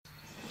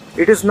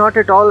It is not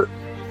at all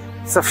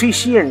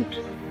sufficient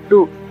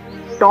to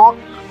talk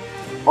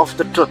of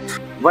the truth.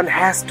 One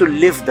has to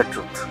live the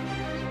truth.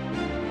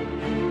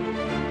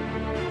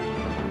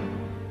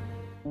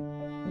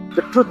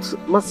 The truth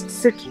must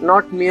sit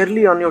not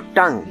merely on your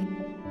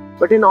tongue,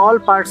 but in all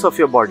parts of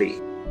your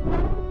body.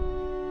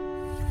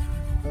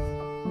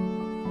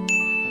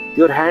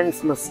 Your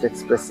hands must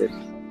express it.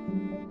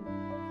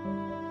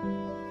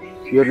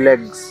 Your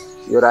legs,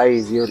 your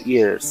eyes, your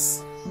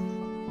ears.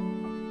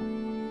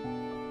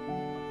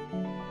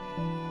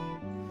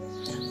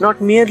 Not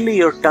merely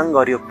your tongue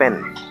or your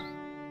pen.